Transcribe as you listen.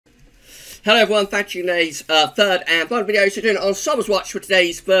Hello everyone, thank you for today's third and final video. So doing Ensembles Watch for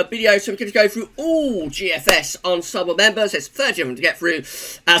today's third video. So we're going to go through all GFS Ensemble members. There's 30 of them to get through,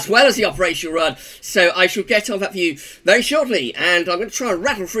 as well as the operational run. So I shall get on that for you very shortly. And I'm going to try and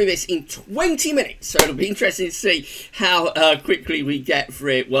rattle through this in 20 minutes. So it'll be interesting to see how quickly we get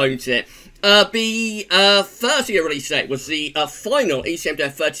through it, won't it? The Thursday release date was the final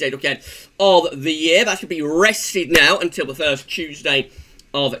ECMWF 30-day look ahead of the year. That should be rested now until the first Tuesday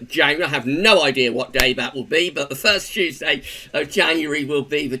of January. I have no idea what day that will be, but the first Tuesday of January will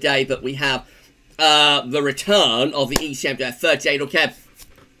be the day that we have the return of the ECMWF 30-day look ahead.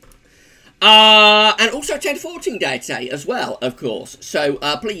 And also 10 to 14 day today as well, of course. So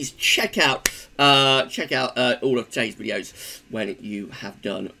please check out all of today's videos when you have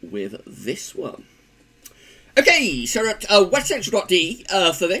done with this one. Okay, so we're at westcentral.de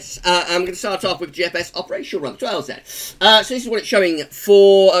for this. I'm going to start off with GFS operational run 12Z. So this is what it's showing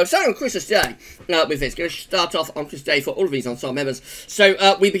for starting on Christmas Day with this. Going to start off on Christmas Day for all of these ensemble members. So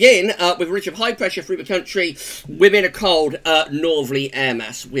we begin with a ridge of high pressure through the country within a cold northerly air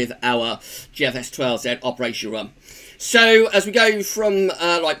mass with our GFS 12Z operational run. So as we go from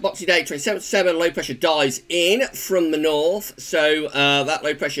like Boxing Day 27-7, low pressure dives in from the north. So that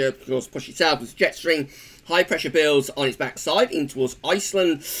low pressure, of course, pushes south with the jet stream. High pressure builds on its backside in towards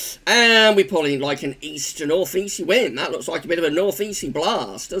Iceland, and we pull in like an east to northeasty wind. That looks like a bit of a northeasty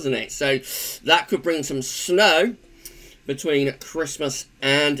blast, doesn't it? So that could bring some snow between Christmas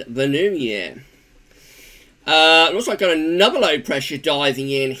and the New Year. Looks like got another low pressure diving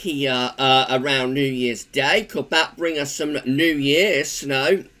in here around New Year's Day. Could that bring us some New Year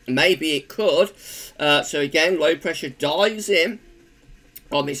snow? Maybe it could. So again, low pressure dives in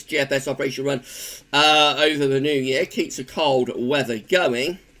on this GFS operation run over the New Year, keeps the cold weather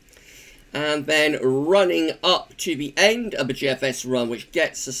going, and then running up to the end of the GFS run, which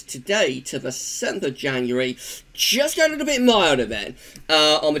gets us today to the 7th of January, just got a little bit milder then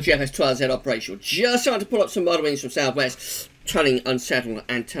on the GFS 12Z operation. Just starting to pull up some moderate winds from southwest, turning unsettled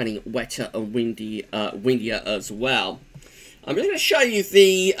and turning wetter and windier as well. I'm going to show you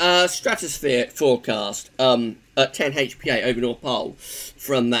the stratosphere forecast at 10 HPA over North Pole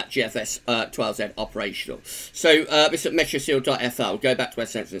from that GFS 12Z operational. So this is at metroseal.fr. We'll go back to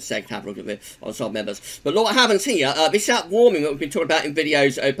West Central in a second, have a look at the ensemble members. But look what happens here. This is that warming that we've been talking about in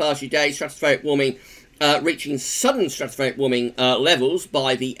videos over the past few days. Stratospheric warming reaching sudden stratospheric warming levels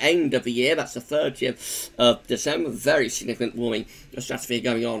by the end of the year. That's the 30th of December. Very significant warming of stratosphere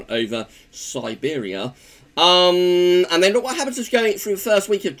going on over Siberia. And then look what happens is going through the first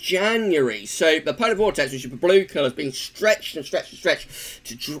week of January. So the polar vortex, which is the blue colour, is being stretched and stretched and stretched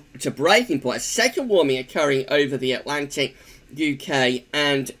to breaking point. A second warming occurring over the Atlantic, UK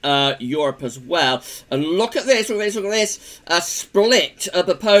and Europe as well. And look at this, look at this, look at this. A split of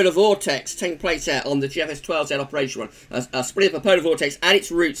the polar vortex taking place there on the GFS 12Z operation run. A split of the polar vortex at its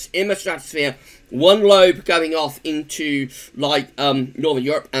roots in the stratosphere. One lobe going off into like Northern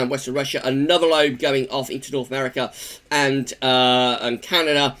Europe and Western Russia. Another lobe going off into North America and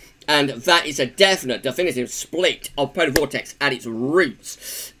Canada. And that is a definitive split of polar vortex at its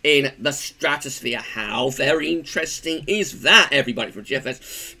roots in the stratosphere. How very interesting is that, everybody, from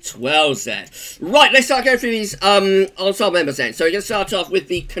GFS 12Z? Right, let's start going through these ensemble members then. So we're going to start off with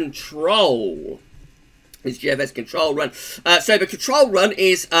the control. This GFS control run. So the control run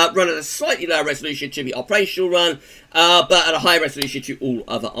is run at a slightly lower resolution to the operational run, but at a higher resolution to all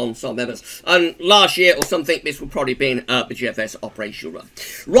other ensemble members. And last year or something, this would probably been the GFS operational run.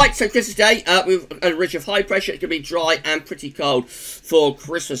 Right, so Christmas Day, with a ridge of high pressure, it's going to be dry and pretty cold for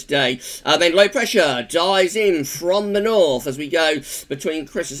Christmas Day. Then low pressure dives in from the north as we go between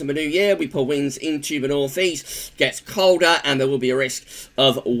Christmas and the New Year. We pull winds into the northeast, gets colder, and there will be a risk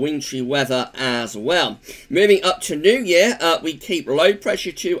of wintry weather as well. Moving up to New Year, we keep low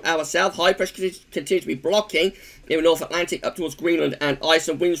pressure to our south. High pressure continues to be blocking in the North Atlantic up towards Greenland and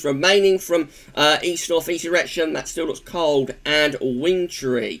Iceland. Winds remaining from east-northeast direction. That still looks cold and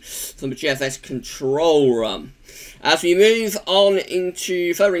wintry from the GFS control run. As we move on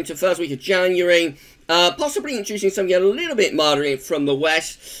further into the first week of January, possibly introducing something a little bit milder from the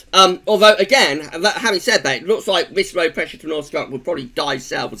west. Although, again, having said that, it looks like this low pressure to North Scotland will probably dive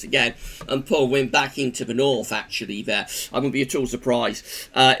southwards again and pull wind back into the north, actually, there. I wouldn't be at all surprised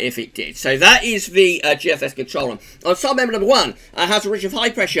if it did. So that is the GFS control run. Ensemble member number 1 has a ridge of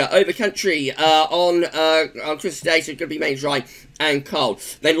high pressure over country on Christmas Day, so it's going to be mainly dry and cold.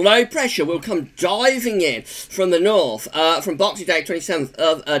 Then low pressure will come diving in from the north from Boxing Day, 27th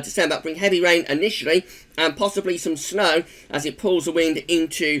of December, bring heavy rain initially and possibly some snow as it pulls the wind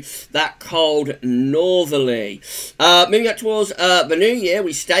into that cold northerly. Moving up towards the new year,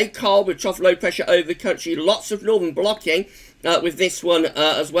 we stay cold with trough low pressure over the country. Lots of northern blocking with this one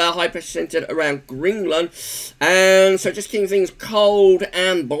as well. High pressure centred around Greenland. And so just keeping things cold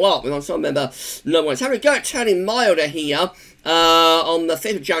and blocked with ensemble member number 1. So having a go at turning milder here. On the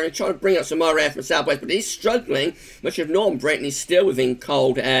 5th of January, trying to bring up some more air from the southwest, but it is struggling. Much of northern Britain is still within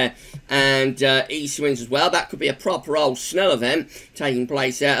cold air and east winds as well. That could be a proper old snow event taking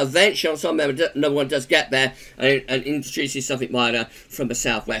place there. Eventually, ensemble member number 1 does get there and introduces something minor from the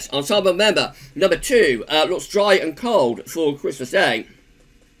southwest. Ensemble member number 2 looks dry and cold for Christmas Day.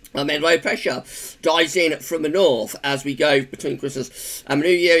 And then low pressure dives in from the north as we go between Christmas and New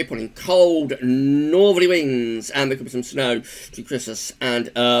Year. We're putting cold northerly winds, and there could be some snow between Christmas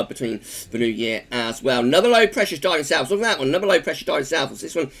and between the New Year as well. Another low pressure diving south. Look at that one. Another low pressure diving south.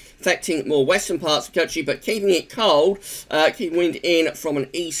 This one affecting more western parts of the country, but keeping it cold, keeping wind in from an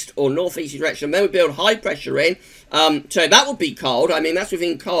east or northeast direction. And then we build high pressure in. So that would be cold. I mean, that's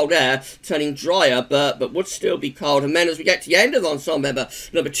within cold air, turning drier, but would still be cold. And then as we get to the end of ensemble member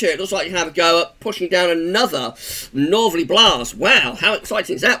number 2, it looks like you can have a go at pushing down another northerly blast. Wow, how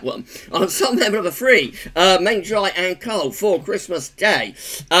exciting is that one? Ensemble member number 3, mainly dry and cold for Christmas Day.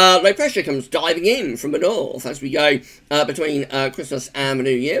 Low pressure comes diving in from the north as we go between Christmas and the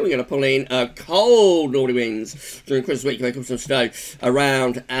New Year. We're going to pull in cold northerly winds during Christmas week. There comes some snow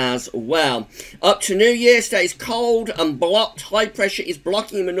around as well. Up to New Year stays cold and blocked. High pressure is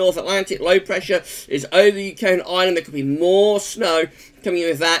blocking in the North Atlantic. Low pressure is over the UK and Ireland. There could be more snow coming in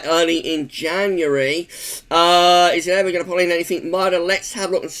with that early in January. Is it ever going to pull in anything milder? Let's have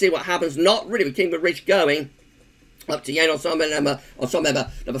a look and see what happens. Not really. We keep the ridge going up to the end, ensemble member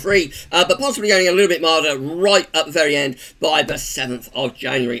number 3, but possibly going a little bit milder right at the very end by the 7th of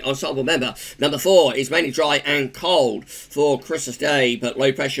January. Ensemble member number 4 is mainly dry and cold for Christmas Day, but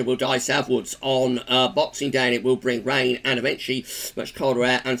low pressure will dive southwards on Boxing Day, and it will bring rain and eventually much colder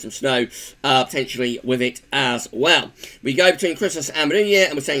air and some snow potentially with it as well. We go between Christmas and the New Year,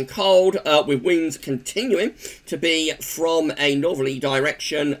 and we're staying cold with winds continuing to be from a northerly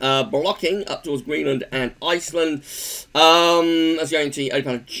direction, blocking up towards Greenland and Iceland. As going to the early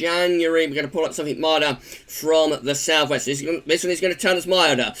part of January, we're going to pull up something milder from the southwest. This one is going to turn us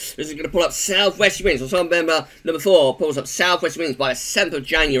milder. This is going to pull up southwest winds. Ensemble member number 4 pulls up southwest winds by the 7th of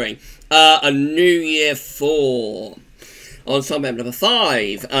January. A New Year 4. Ensemble member number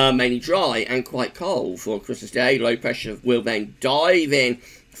 5, mainly dry and quite cold for Christmas Day. Low pressure will then dive in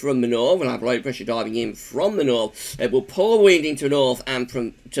from the north. We'll have low pressure diving in from the north. It will pull wind into the north and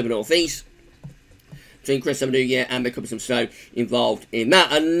to the northeast between Christmas and New Year, and there could be some snow involved in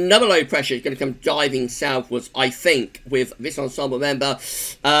that. Another low pressure is going to come diving southwards, I think, with this ensemble member,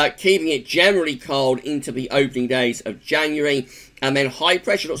 keeping it generally cold into the opening days of January. And then high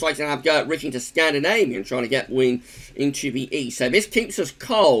pressure looks like it's going to have to go reaching to Scandinavia, trying to get wind into the east. So this keeps us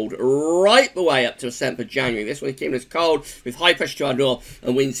cold right the way up to the 7th of January. This one is keeping us cold with high pressure to our north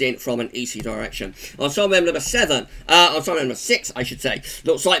and winds in from an easterly direction. Ensemble member number 7, ensemble member 6, I should say,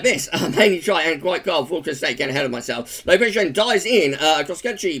 looks like this. Mainly dry and quite cold for Christmas Day, getting ahead of myself. Low pressure then dives in across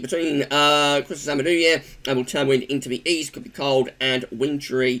country between Christmas and the New Year, and will turn wind into the east. Could be cold and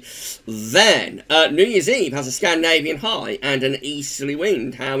wintry then. New Year's Eve has a Scandinavian high and an easterly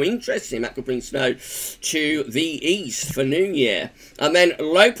wind. How interesting. That could bring snow to the east for New Year. And then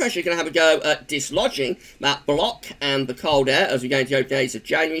low pressure can have a go at dislodging that block and the cold air as we go into the open days of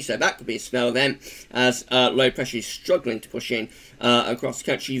January. So that could be a snow event as low pressure is struggling to push in across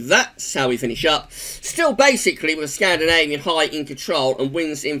the country. That's how we finish up. Still basically with a Scandinavian high in control and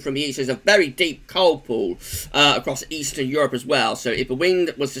winds in from the east. There's a very deep cold pool across Eastern Europe as well. So if the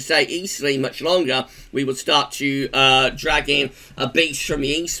wind was to stay easterly much longer, we would start to drag in a beast from the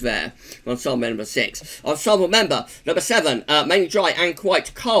east there. Ensemble member 6. Ensemble member number 7, mainly dry and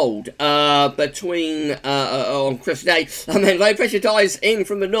quite cold between on Christmas Day. And then low pressure dives in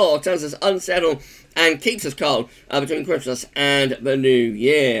from the north, turns us unsettled and keeps us cold between Christmas and the New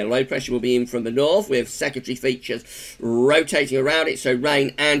Year. Low pressure will be in from the north with secondary features rotating around it, so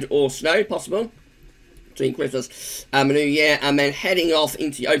rain and or snow possible between Christmas and the New Year, and then heading off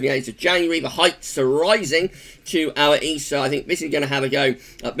into the opening days of January. The heights are rising to our east, so I think this is going to have a go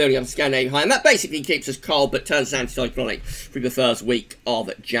at building up a Scandinavian high, and that basically keeps us cold but turns anticyclonic through the first week of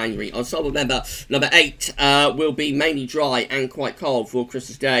January. Ensemble member number 8 will be mainly dry and quite cold for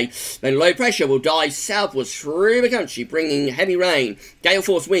Christmas Day. Then low pressure will dive southwards through the country, bringing heavy rain, gale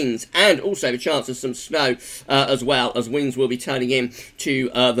force winds, and also the chance of some snow as well, as winds will be turning in to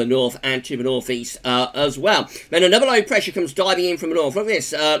the north and to the northeast as well. Then another low pressure comes diving in from the north. Look at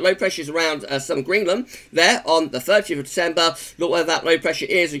this, low pressure is around southern Greenland there on the 30th of December. Look where that low pressure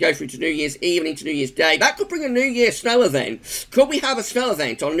is. We go through to New Year's Eve and into New Year's Day. That could bring a New Year snow event. Could we have a snow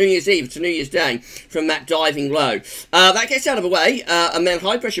event on New Year's Eve to New Year's Day from that diving low? That gets out of the way, and then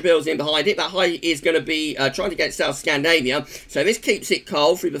high pressure builds in behind it. That high is going to be trying to get South Scandinavia, so this keeps it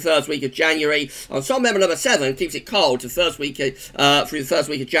cold through the first week of January. Ensemble member number 7 keeps it cold to first week through the first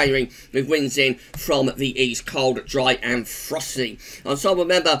week of January, with winds in from the east, cold, dry and frosty. Ensemble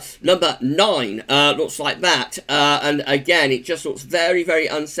member number 9 looks like that, and again it just looks very, very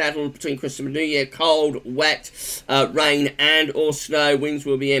unsettled between Christmas and New Year. Cold, wet, rain and or snow. Winds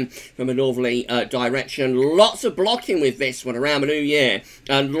will be in from a northerly direction. Lots of blocking with this one around the New Year,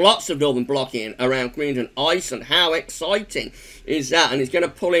 and lots of northern blocking around Greenland, Iceland. How exciting is that? And it's going to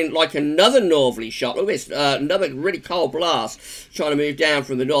pull in like another northerly shot. Look at this, another really cold blast trying to move down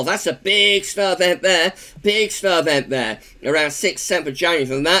from the north. That's a big snow event there, around 6th, 7th of January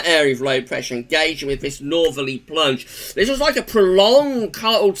from that area of low pressure, engaging with this northerly plunge. This was like a prolonged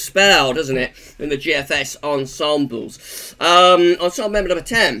cold spell, doesn't it, in the GFS ensembles. Ensemble member number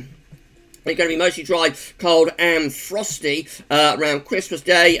 10. It's going to be mostly dry, cold and frosty around Christmas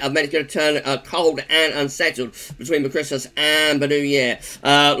Day, and then it's going to turn cold and unsettled between the Christmas and the New Year.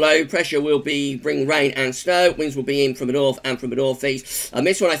 Low pressure will bring rain and snow. Winds will be in from the north and from the northeast. And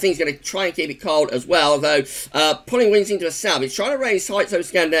this one I think is going to try and keep it cold as well, although pulling winds into the south. It's trying to raise heights over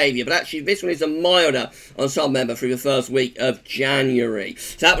Scandinavia, but actually this one is a milder ensemble member through the first week of January.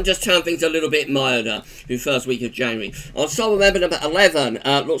 So that will just turn things a little bit milder through the first week of January. Ensemble member number 11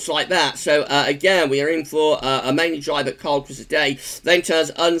 looks like that. So again, we are in for a mainly dry but cold Christmas Day, then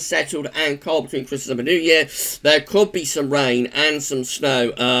turns unsettled and cold between Christmas and the New Year. There could be some rain and some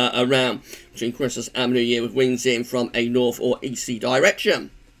snow around between Christmas and the New Year, with winds in from a north or easterly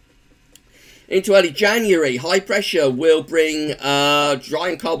direction. Into early January, high pressure will bring dry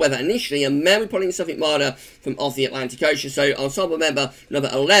and cold weather initially, and then we're pulling something milder from off the Atlantic Ocean. So ensemble member number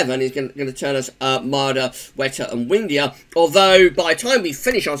 11 is going to turn us milder, wetter and windier. Although by the time we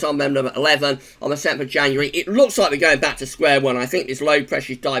finish ensemble member number 11 on the 7th of January, it looks like we're going back to square one. I think this low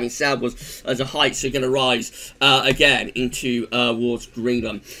pressure is diving southwards as the heights are going to rise again into towards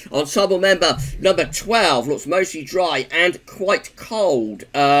Greenland. Ensemble member number 12 looks mostly dry and quite cold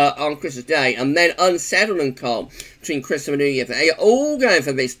on Christmas Day, and then unsettled and cold between Christmas and New Year. They are all going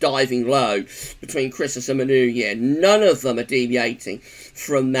for this diving low between Christmas and the New Year. None of them are deviating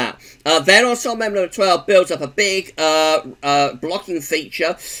from that. Then ensemble member number 12 builds up a big blocking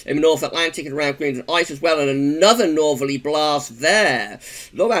feature in the North Atlantic and around Greenland ice as well, and another northerly blast there.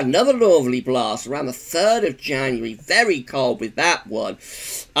 Look at another northerly blast around the 3rd of January. Very cold with that one.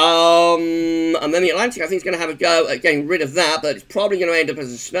 And then the Atlantic, I think, is going to have a go at getting rid of that, but it's probably going to end up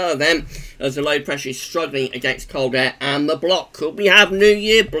as a snow event, as the low pressure is struggling against cold air and the block. Could we have New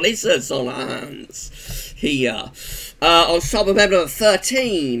Year blizzards on our hands here? Ensemble member number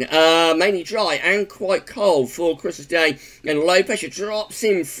 13, mainly dry and quite cold for Christmas Day, and low pressure drops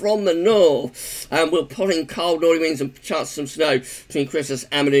in from the north, and we'll pull in cold northerly winds and chance some snow between Christmas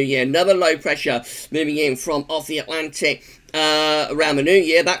and the New Year. Another low pressure moving in from off the Atlantic around the New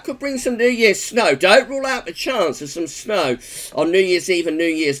Year. That could bring some New Year's snow. Don't rule out the chance of some snow on New Year's Eve and New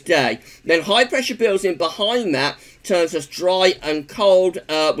Year's Day. Then high pressure builds in behind that, turns us dry and cold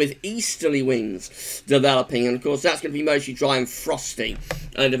with easterly winds developing, and of course that's going to be mostly dry and frosty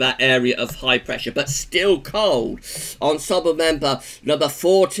under that area of high pressure, but still cold. Ensemble member number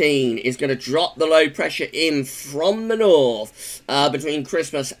 14 is going to drop the low pressure in from the north between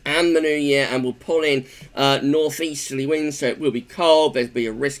Christmas and the New Year, and will pull in northeasterly winds, so it will be cold. There'll be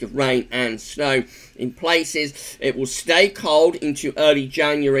a risk of rain and snow in places. It will stay cold into early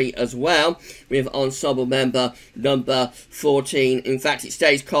January as well, with ensemble member number 14. In fact, it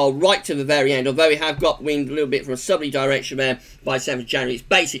stays cold right to the very end, although we have got wind a little bit from a southerly direction there. By 7th of January, it's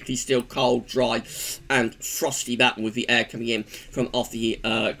basically still cold, dry, and frosty battle with the air coming in from off the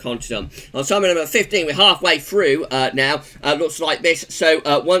continent. On summer number 15, we're halfway through now. Looks like this. So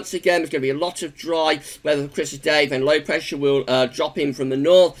once again, there's going to be a lot of dry weather for Christmas Day. Then low pressure will drop in from the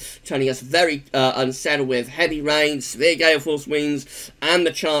north, turning us very unsettled with heavy rain, severe gale force winds, and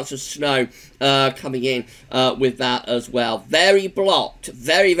the chance of snow coming in with that as well. Very blocked,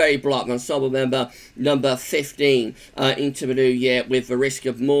 very, very blocked. Ensemble member number 15 into the new year with the risk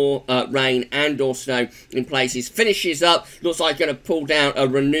of more rain and or snow in places. Finishes up, looks like going to pull down a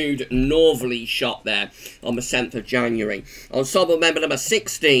renewed northerly shot there on the 7th of January. Ensemble member number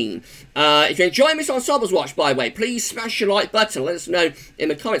 16. If you're enjoying this Ensembles Watch, by the way, please smash your like button. Let us know in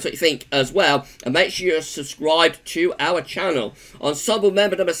the comments what you think as well. And make sure you're subscribed to our channel. Ensemble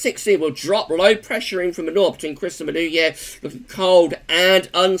member number 16 will drop low pressure in from the north between Christmas and New Year, looking cold and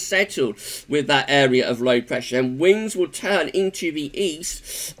unsettled with that area of low pressure. And winds will turn into the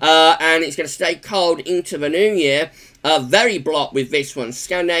east, and it's going to stay cold into the New Year. Very blocked with this one.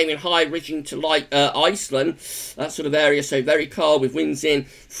 Scandinavian high reaching to like Iceland, that sort of area. So very cold with winds in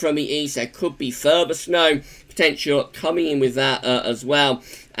from the east. There could be further snow potential coming in with that as well.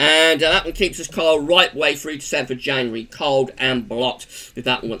 And that one keeps us cold right way through to 7th of January. Cold and blocked with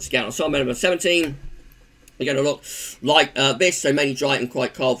that one once again. On summer number 17. We're going to look like this, so mainly dry and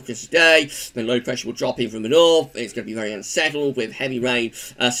quite cold for Christmas Day. Then low pressure will drop in from the north. It's going to be very unsettled with heavy rain,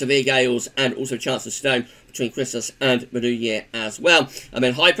 severe gales, and also chance of snow between Christmas and the New Year as well. And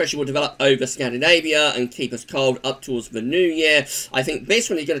then high pressure will develop over Scandinavia and keep us cold up towards the New Year. I think this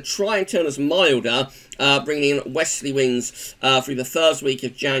one is going to try and turn us milder, bringing in westerly winds through the first week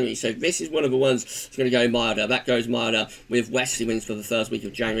of January. So this is one of the ones that's going to go milder. That goes milder with westerly winds for the first week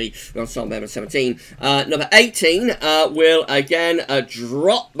of January. We're on song number 17. Number 18 will again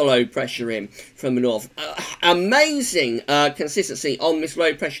drop the low pressure in from the north. Amazing consistency on this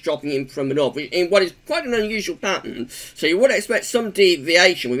low pressure dropping in from the north in what is quite an unusual pattern. So you would expect some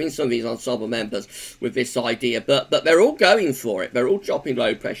deviation within some of these ensemble members with this idea, but they're all going for it. They're all dropping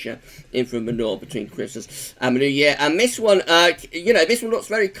low pressure in from the north between Christmas and the New Year. And this one, you know, this one looks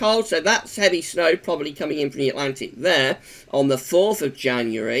very cold, so that's heavy snow probably coming in from the Atlantic there on the 4th of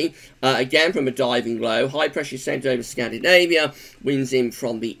January. Again from a diving low. High pressure sent over Scandinavia. Winds in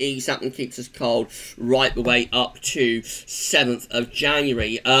from the east. That one keeps us cold right the way up to 7th of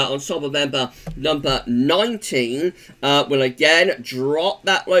January. Ensemble member number 19 will again drop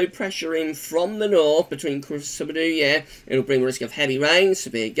that low pressure in from the north between Christmas and the New Year. It'll bring risk of heavy rain,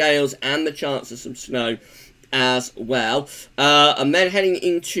 severe gales, and the chance of some snow as well. And then heading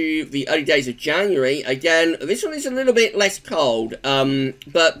into the early days of January, again, this one is a little bit less cold,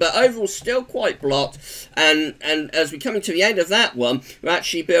 but overall still quite blocked. And as we come into the end of that one, we're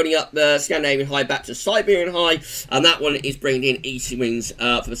actually building up the Scandinavian high back to Siberian high, and that one is bringing in easy winds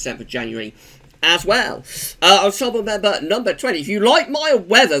for the 7th of January as well. Ensemble member number 20. If you like mild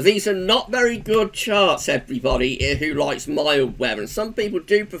weather, these are not very good charts, everybody who likes mild weather. And some people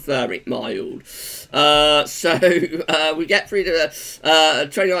do prefer it mild. So we get through to the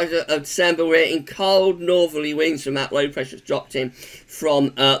 29th of December. We're in cold northerly winds from that low pressure that's dropped in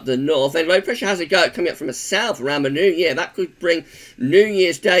from the north. Then low pressure has a go coming up from the south around the New Year. That could bring New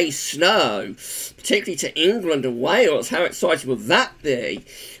Year's Day snow, particularly to England and Wales. How exciting will that be?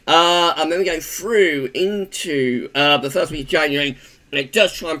 And then we go through into the first week of January, and it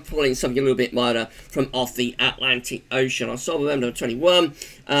does try and pull in something a little bit milder from off the Atlantic Ocean. Ensemble member number 21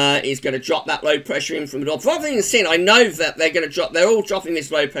 is going to drop that low pressure in from the north. Rather than seeing, I know that they're going to drop, they're all dropping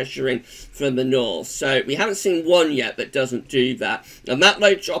this low pressure in from the north. So we haven't seen one yet that doesn't do that. And that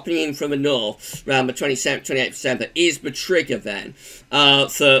low dropping in from the north around the 27th, 28th December is the trigger then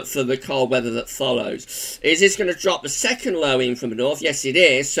for the cold weather that follows. Is this going to drop the second low in from the north? Yes, it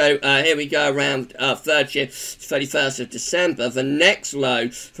is. So here we go around 30th, 31st of December. The next low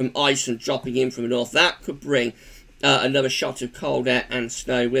from Iceland dropping in from the north. That could bring another shot of cold air and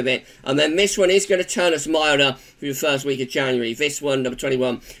snow with it. And then this one is going to turn us milder through the first week of January. This one, number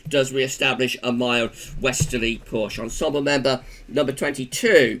 21, does re-establish a mild westerly push. Ensemble member number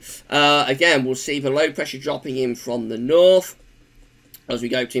 22. Again, we'll see the low pressure dropping in from the north as we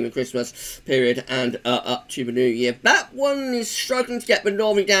go between the Christmas period and up to the New Year. That one is struggling to get the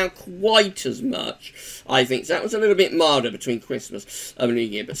northerly down quite as much, I think. So that was a little bit milder between Christmas and the New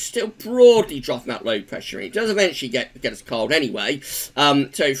Year, but still broadly dropping that low pressure. It does eventually get us cold anyway.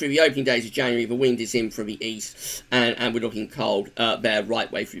 So through the opening days of January, the wind is in from the east, and we're looking cold there right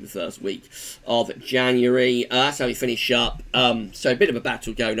way through the first week of January. That's how we finish up. So a bit of a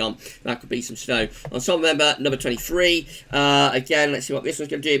battle going on. That could be some snow. Ensemble member number 23. Again, let's see what what this one's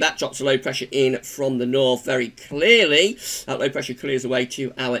going to do, that drops a low pressure in from the north very clearly. That low pressure clears away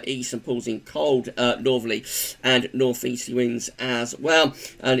to our east and pulls in cold northerly and northeasterly winds as well.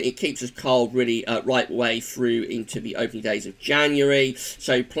 And it keeps us cold really right way through into the opening days of January.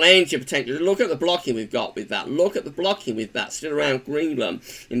 So plenty of potential. Look at the blocking we've got with that. Look at the blocking with that. Still around Greenland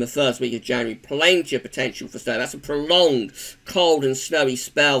in the first week of January. Plenty of potential for snow. That's a prolonged cold and snowy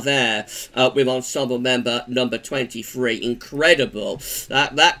spell there with ensemble member number 23. Incredible.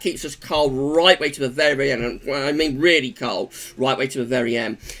 That keeps us cold right way to the very, very end. I mean really cold right way to the very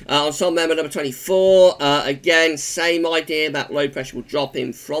end. Ensemble member number 24. Again, same idea. That low pressure will drop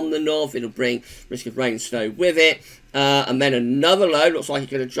in from the north. It'll bring risk of rain and snow with it. And then another low, looks like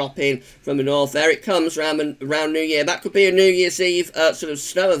it's going to drop in from the north. There it comes around New Year. That could be a New Year's Eve sort of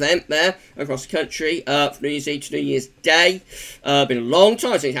snow event there across the country from New Year's Eve to New Year's Day. Been a long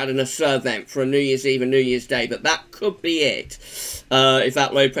time since we had a snow event for a New Year's Eve and New Year's Day, but that could be it if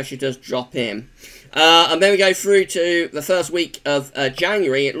that low pressure does drop in. And then we go through to the first week of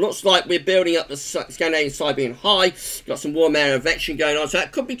January. It looks like we're building up the Scandinavian Siberian high. Got some warm air advection going on, so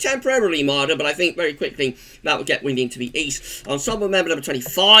that could be temporarily milder, but I think very quickly that will get wind into the east. Ensemble member number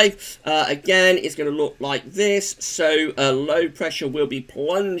 25, again, is going to look like this. So low pressure will be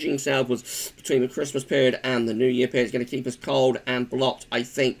plunging southwards between the Christmas period and the New Year period. It's going to keep us cold and blocked, I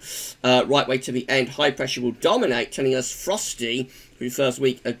think, right way to the end. High pressure will dominate, telling us frosty through the first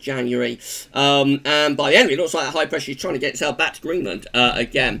week of January. And by the end of it, looks like high pressure is trying to get itself back to Greenland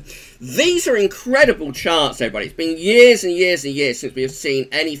again. These are incredible charts, everybody. It's been years and years and years since we have seen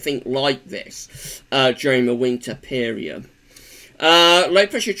anything like this during the winter period. Low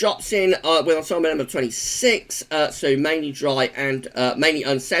pressure drops in with ensemble number 26, so mainly dry and mainly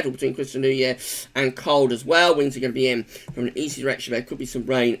unsettled between Christmas and New Year, and cold as well. Winds are going to be in from an easy direction. There could be some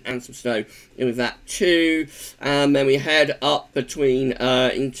rain and some snow in with that too. And then we head up between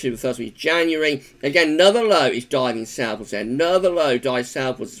into the first week of January. Again, another low is diving southwards there. Another low dives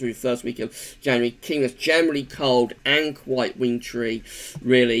southwards through the first week of January, keeping us generally cold and quite wintry,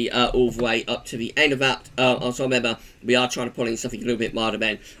 really, all the way up to the end of that. Also remember, we are trying to pull in something a little bit milder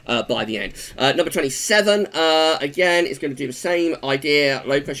then by the end. Number 27, again, is going to do the same idea.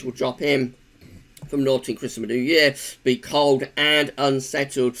 Low pressure will drop in from north to Christmas and New Year, be cold and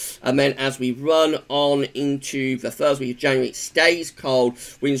unsettled, and then as we run on into the first week of January, it stays cold,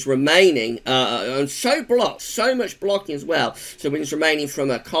 winds remaining, and so much blocking as well, so winds remaining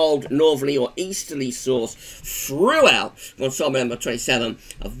from a cold northerly or easterly source throughout ensemble number 27,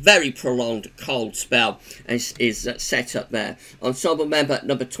 a very prolonged cold spell is set up there. Ensemble member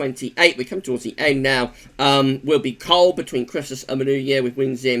number 28, we come towards the end now, will be cold between Christmas and the New Year with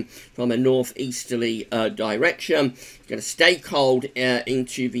winds in from a northeasterly direction. It's going to stay cold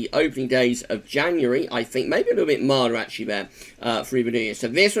into the opening days of January, I think. Maybe a little bit milder actually there through the New Year. So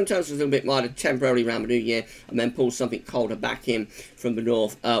this one turns a little bit milder temporarily around the New Year and then pulls something colder back in from the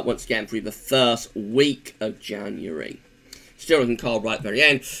north once again through the first week of January. Still looking cold right at the very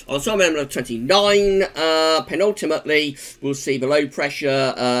end. Ensemble number 29, penultimately, we'll see the low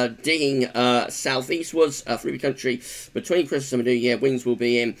pressure digging southeastwards through the country between Christmas and the New Year. Winds will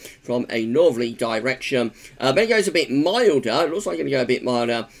be in from a northerly direction. Then it goes a bit milder. It looks like it's going to go a bit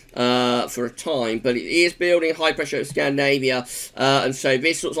milder for a time, but it is building high pressure over Scandinavia, and so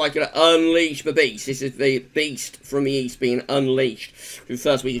this looks like it's going to unleash the beast. This is the beast from the east being unleashed through the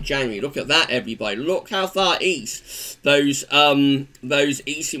first week of January. Look at that, everybody. Look how far east those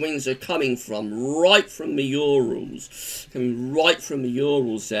easty winds are coming from, right from the Urals. Coming right from the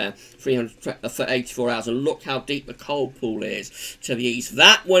Urals there, 300 for 84 hours. And look how deep the cold pool is to the east.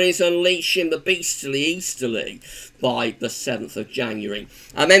 That one is unleashing the beastly easterly by the 7th of January.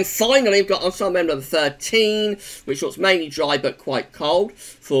 And then finally, we've got ensemble member number 13, which looks mainly dry but quite cold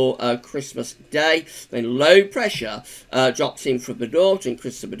for Christmas Day. Then low pressure drops in from the north during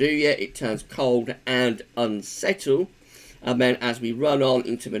Christmas and New Year. It turns cold and unsettled. And then as we run on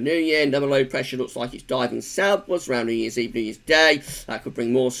into the New Year, another low pressure looks like it's diving southwards around New Year's Eve, New Year's Day. That could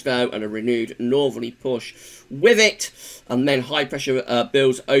bring more snow and a renewed northerly push with it. And then high pressure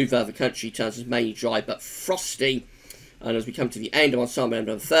builds over the country, turns as mainly dry but frosty. And as we come to the end of ensemble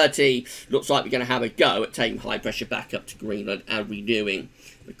number 30, looks like we're going to have a go at taking high pressure back up to Greenland and renewing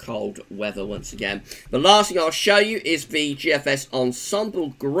the cold weather once again. The last thing I'll show you is the GFS ensemble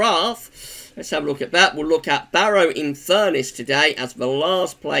graph. Let's have a look at that. We'll look at Barrow in Furness today as the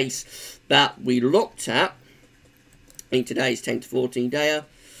last place that we looked at in today's 10 to 14 dayer.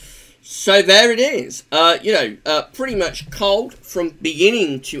 So there it is. Pretty much cold from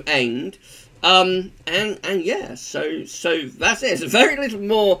beginning to end. And yeah, so that's it. It's very little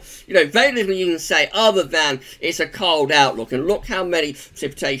more, you know, very little you can say other than it's a cold outlook. And look how many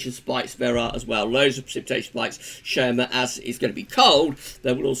precipitation spikes there are as well. Loads of precipitation spikes showing that as it's going to be cold,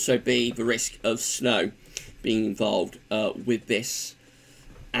 there will also be the risk of snow being involved with this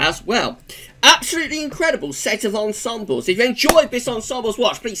as well. Absolutely incredible set of ensembles. If you enjoyed this Ensembles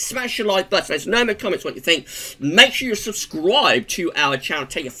Watch, please smash your like button. Let us know in the comments what you think. Make sure you subscribe to our channel.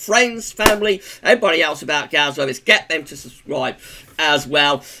 Tell your friends, family, everybody else about Gals Weathers. Get them to subscribe as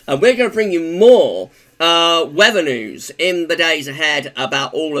well. And we're going to bring you more weather news in the days ahead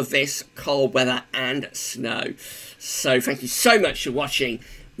about all of this cold weather and snow. So thank you so much for watching.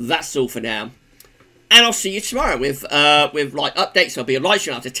 That's all for now. And I'll see you tomorrow with like updates. There'll be a live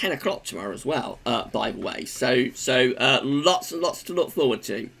stream after 10 o'clock tomorrow as well, by the way. So lots and lots to look forward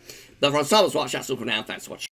to. But for Ensembles Watch, that's all for now. Thanks for watching.